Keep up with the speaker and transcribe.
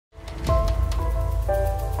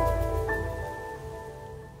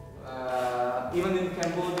even in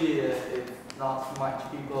Cambodia, it's not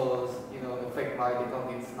much people, affected by the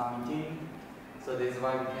COVID-19. So that's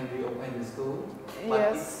why we can reopen the school. But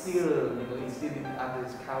yes. It's still, it's still in other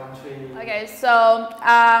country. Okay, so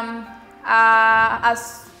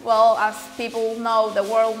as well as people know, the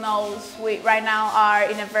world knows, we right now are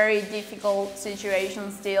in a very difficult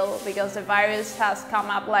situation still because the virus has come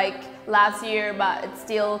up like last year, but it's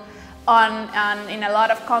still on, and in a lot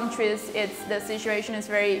of countries, the situation is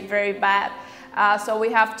very, very bad. So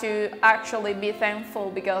we have to actually be thankful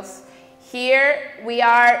because here we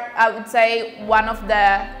are, I would say, one of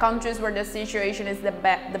the countries where the situation is the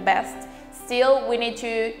best. Still, we need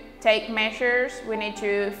to take measures, we need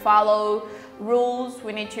to follow rules,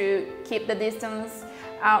 we need to keep the distance,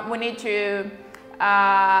 we need to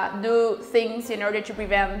do things in order to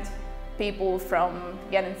prevent people from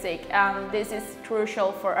getting sick. And this is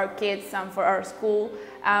crucial for our kids and for our school,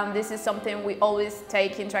 and this is something we always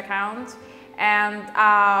take into account. And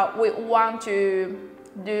we want to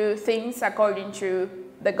do things according to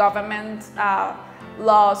the government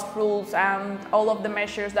laws, rules, and all of the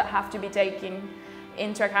measures that have to be taken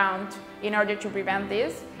into account in order to prevent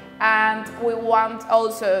this. And we want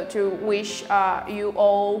also to wish you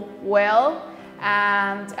all well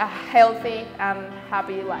and a healthy and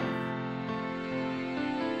happy life.